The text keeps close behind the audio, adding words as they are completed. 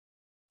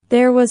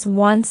There was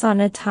once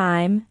on a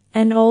time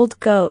an old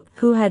goat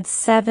who had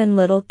 7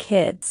 little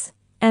kids,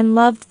 and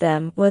loved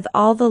them with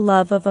all the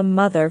love of a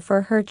mother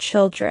for her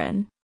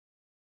children.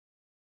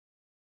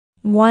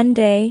 One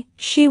day,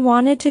 she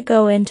wanted to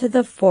go into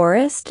the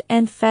forest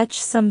and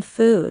fetch some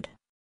food.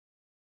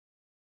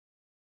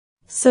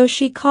 So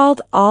she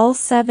called all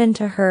 7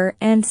 to her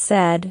and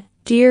said,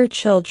 "Dear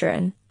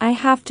children, I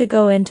have to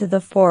go into the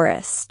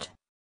forest.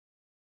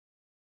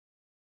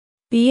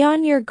 Be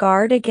on your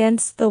guard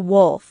against the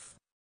wolf.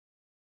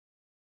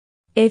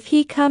 If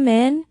he come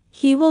in,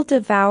 he will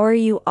devour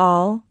you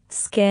all,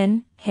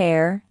 skin,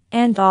 hair,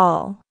 and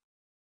all."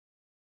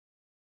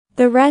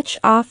 The wretch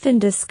often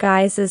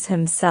disguises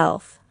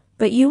himself,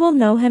 but you will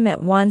know him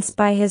at once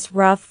by his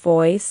rough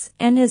voice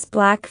and his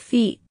black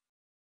feet.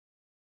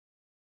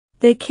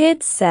 The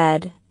kids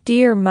said,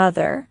 "Dear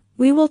mother,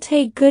 we will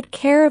take good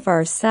care of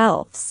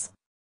ourselves.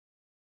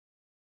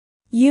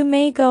 You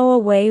may go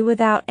away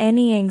without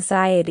any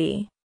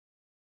anxiety."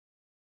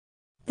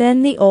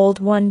 Then the old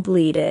one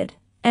bleated,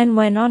 and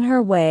went on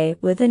her way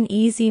with an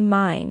easy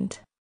mind.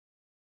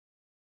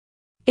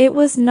 It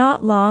was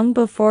not long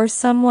before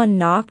someone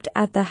knocked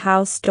at the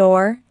house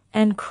door,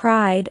 and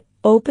cried,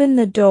 "Open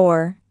the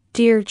door,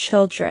 dear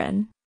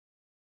children.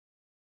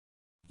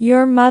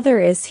 Your mother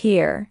is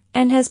here,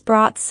 and has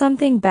brought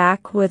something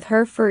back with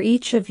her for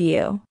each of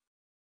you."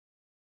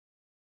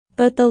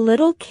 But the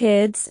little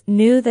kids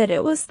knew that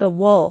it was the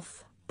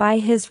wolf, by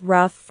his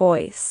rough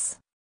voice.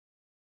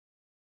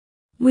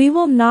 "We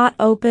will not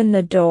open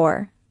the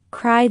door,"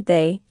 cried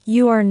they,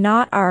 "you are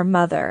not our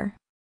mother.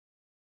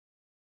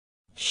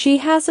 She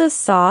has a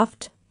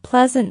soft,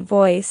 pleasant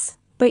voice,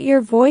 but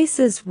your voice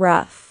is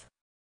rough.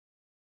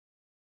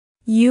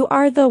 You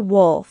are the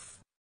wolf."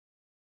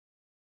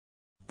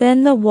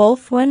 Then the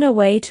wolf went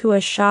away to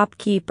a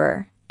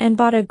shopkeeper, and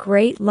bought a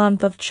great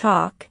lump of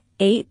chalk,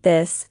 ate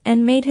this,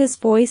 and made his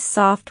voice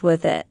soft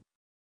with it.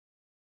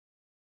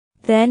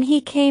 Then he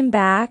came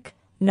back,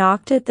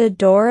 knocked at the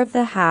door of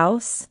the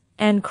house,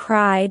 and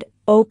cried,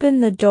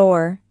 "Open the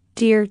door,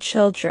 dear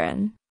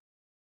children.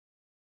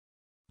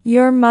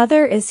 Your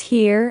mother is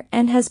here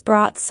and has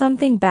brought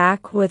something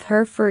back with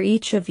her for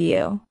each of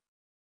you."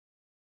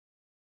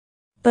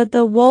 But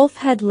the wolf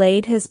had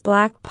laid his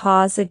black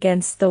paws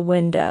against the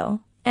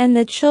window, and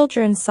the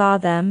children saw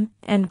them,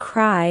 and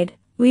cried,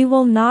 "We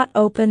will not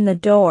open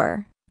the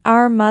door.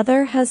 Our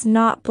mother has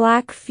not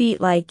black feet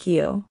like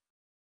you.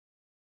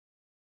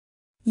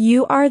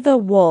 You are the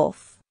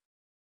wolf."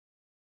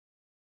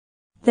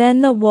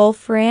 Then the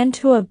wolf ran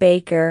to a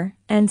baker,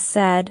 and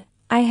said,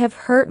 "I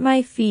have hurt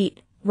my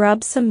feet,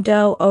 rub some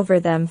dough over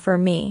them for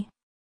me."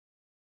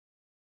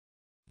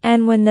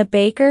 And when the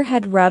baker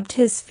had rubbed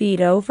his feet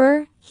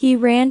over, he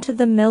ran to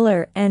the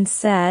miller and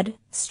said,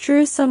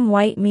 "Strew some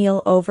white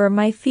meal over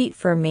my feet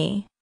for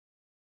me."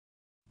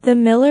 The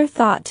miller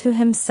thought to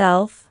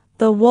himself,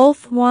 "The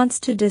wolf wants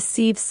to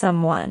deceive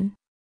someone,"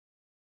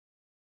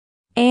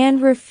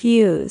 and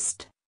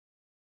refused.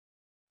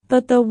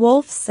 But the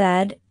wolf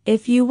said,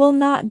 "If you will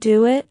not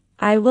do it,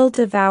 I will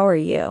devour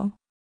you."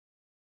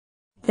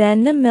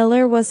 Then the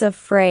miller was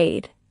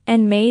afraid,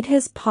 and made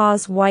his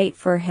paws white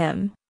for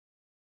him.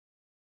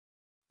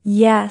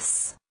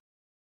 Yes,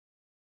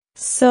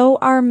 so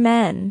are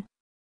men.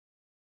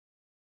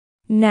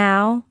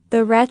 Now,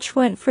 the wretch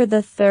went for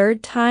the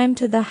 3rd time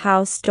to the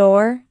house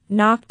door,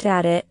 knocked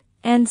at it,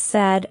 and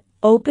said,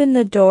 "Open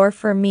the door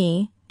for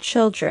me,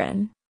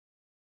 children.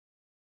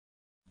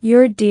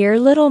 Your dear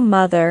little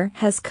mother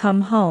has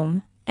come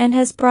home, and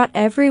has brought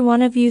every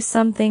one of you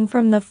something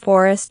from the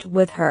forest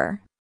with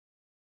her."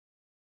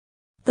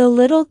 The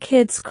little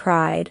kids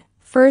cried,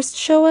 "First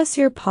show us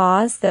your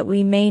paws that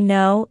we may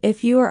know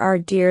if you are our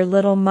dear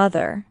little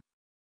mother."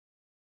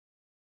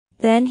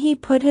 Then he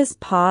put his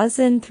paws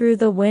in through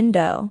the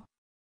window.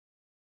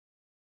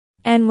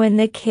 And when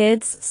the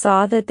kids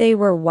saw that they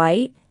were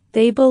white,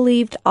 they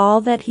believed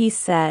all that he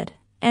said,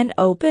 and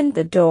opened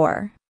the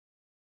door.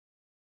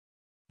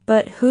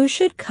 But who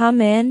should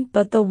come in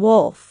but the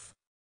wolf?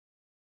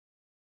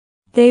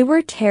 They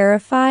were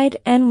terrified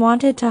and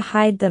wanted to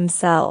hide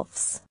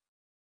themselves.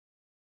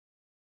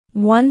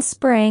 One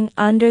sprang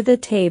under the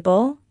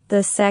table,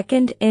 the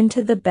second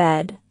into the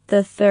bed,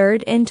 the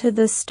third into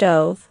the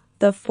stove,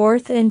 the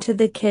fourth into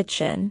the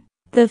kitchen,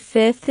 the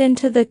fifth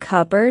into the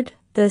cupboard,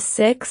 the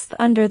sixth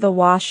under the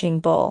washing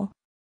bowl,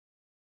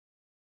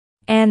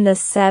 and the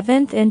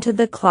 7th into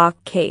the clock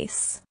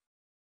case.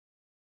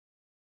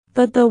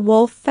 But the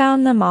wolf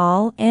found them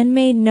all and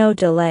made no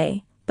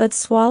delay, but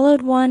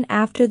swallowed one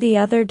after the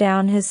other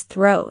down his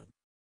throat.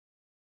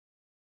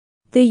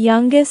 The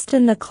youngest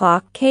in the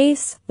clock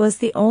case was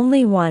the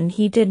only one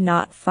he did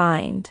not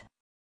find.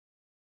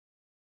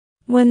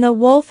 When the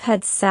wolf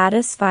had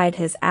satisfied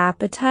his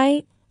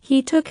appetite,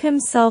 he took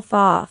himself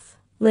off,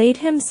 laid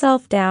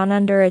himself down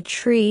under a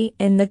tree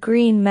in the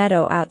green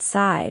meadow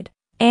outside,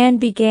 and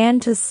began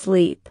to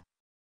sleep.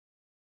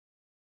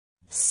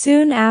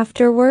 Soon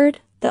afterward,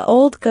 the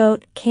old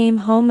goat came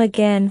home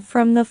again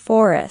from the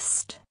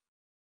forest.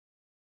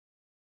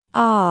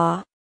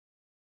 "Ah,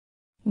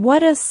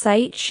 What a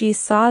sight she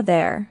saw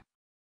there!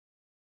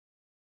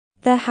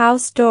 The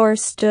house door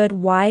stood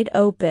wide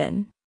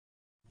open.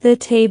 The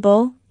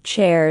table,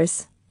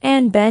 chairs,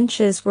 and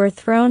benches were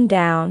thrown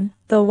down,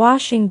 the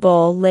washing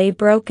bowl lay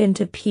broken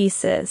to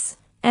pieces,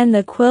 and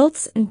the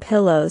quilts and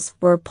pillows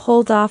were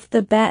pulled off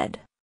the bed.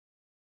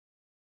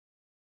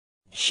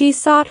 She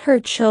sought her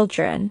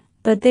children,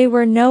 but they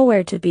were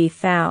nowhere to be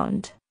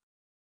found.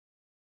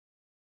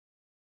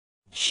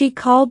 She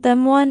called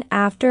them one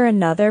after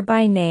another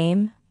by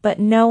name, but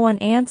no one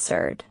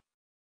answered.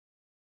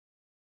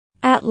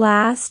 At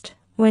last,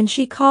 when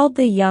she called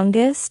the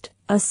youngest,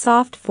 a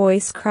soft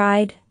voice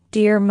cried,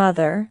 "Dear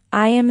mother,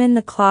 I am in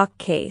the clock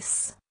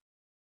case."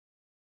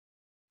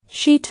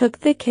 She took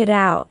the kid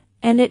out,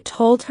 and it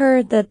told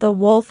her that the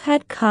wolf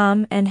had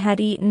come and had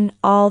eaten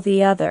all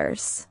the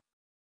others.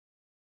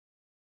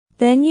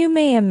 Then you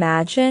may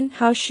imagine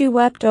how she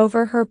wept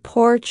over her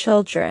poor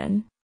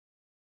children.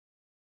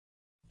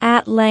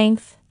 At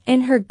length,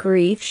 in her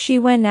grief she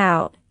went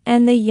out,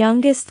 and the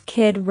youngest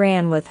kid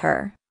ran with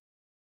her.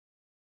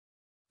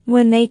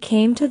 When they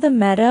came to the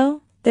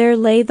meadow, there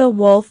lay the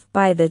wolf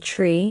by the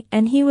tree,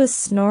 and he was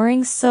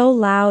snoring so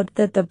loud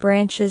that the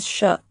branches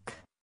shook.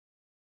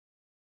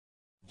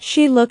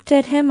 She looked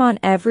at him on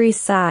every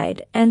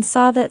side and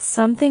saw that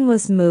something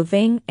was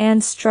moving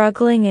and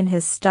struggling in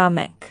his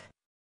stomach.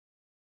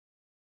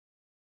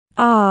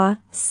 "Ah,"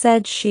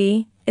 said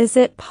she, "is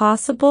it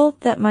possible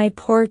that my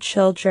poor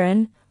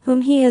children,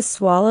 whom he has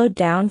swallowed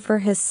down for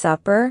his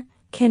supper,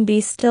 can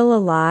be still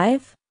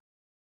alive?"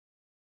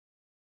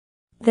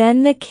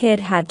 Then the kid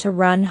had to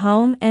run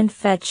home and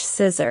fetch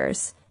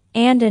scissors,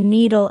 and a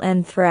needle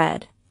and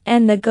thread,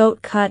 and the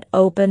goat cut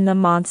open the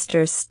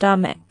monster's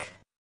stomach.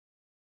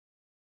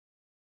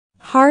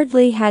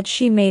 Hardly had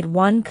she made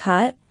one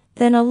cut,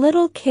 than a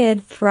little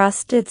kid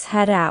thrust its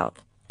head out,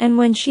 and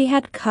when she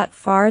had cut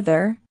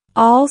farther,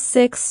 all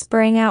 6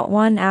 sprang out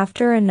one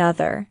after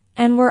another,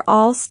 and were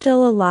all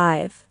still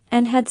alive,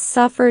 and had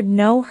suffered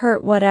no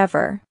hurt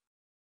whatever.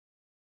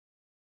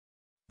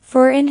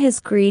 For in his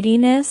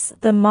greediness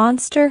the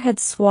monster had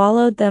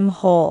swallowed them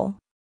whole.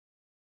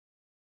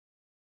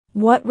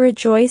 What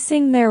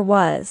rejoicing there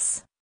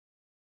was!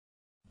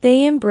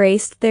 They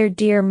embraced their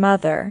dear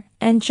mother,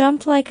 and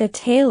jumped like a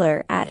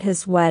tailor at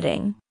his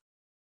wedding.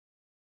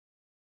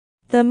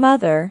 The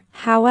mother,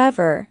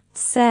 however,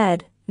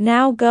 said,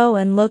 "Now go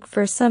and look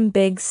for some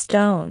big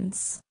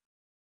stones.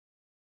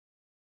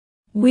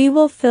 We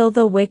will fill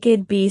the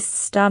wicked beast's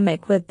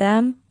stomach with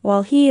them,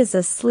 while he is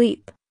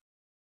asleep."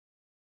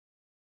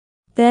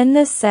 Then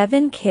the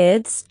 7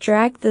 kids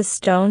dragged the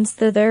stones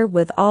thither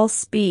with all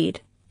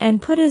speed,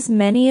 and put as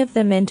many of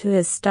them into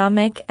his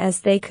stomach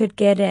as they could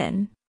get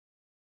in.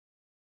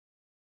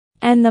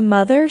 And the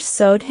mother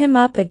sewed him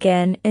up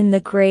again in the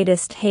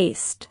greatest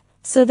haste,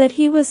 so that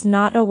he was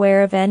not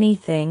aware of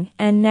anything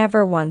and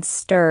never once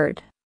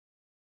stirred.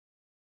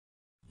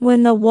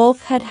 When the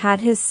wolf had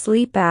had his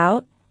sleep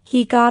out,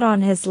 he got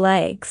on his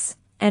legs,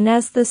 and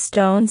as the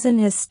stones in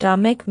his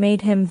stomach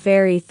made him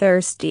very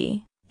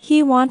thirsty,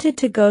 he wanted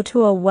to go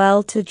to a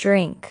well to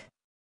drink.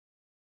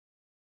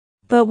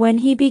 But when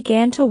he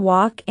began to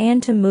walk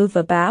and to move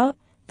about,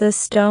 the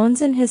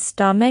stones in his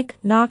stomach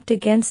knocked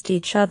against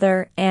each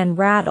other and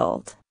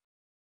rattled.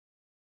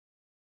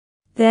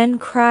 Then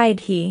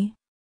cried he,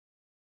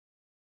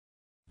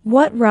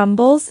 "What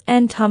rumbles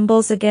and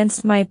tumbles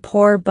against my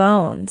poor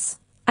bones?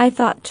 I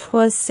thought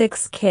 'twas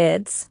 6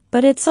 kids,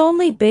 but it's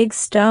only big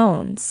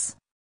stones."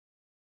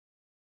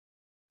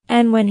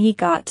 And when he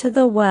got to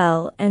the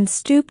well and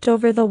stooped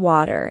over the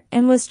water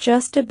and was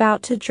just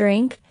about to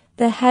drink,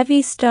 the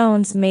heavy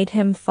stones made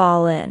him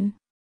fall in.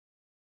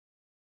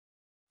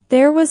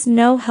 There was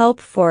no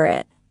help for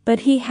it,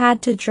 but he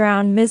had to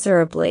drown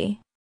miserably.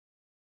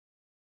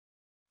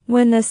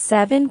 When the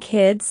 7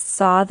 kids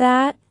saw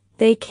that,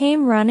 they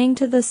came running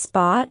to the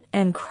spot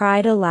and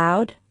cried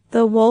aloud,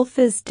 "The wolf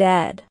is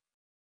dead!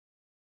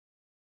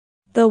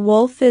 The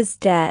wolf is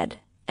dead!"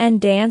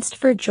 and danced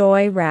for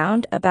joy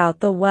round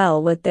about the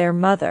well with their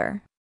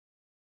mother.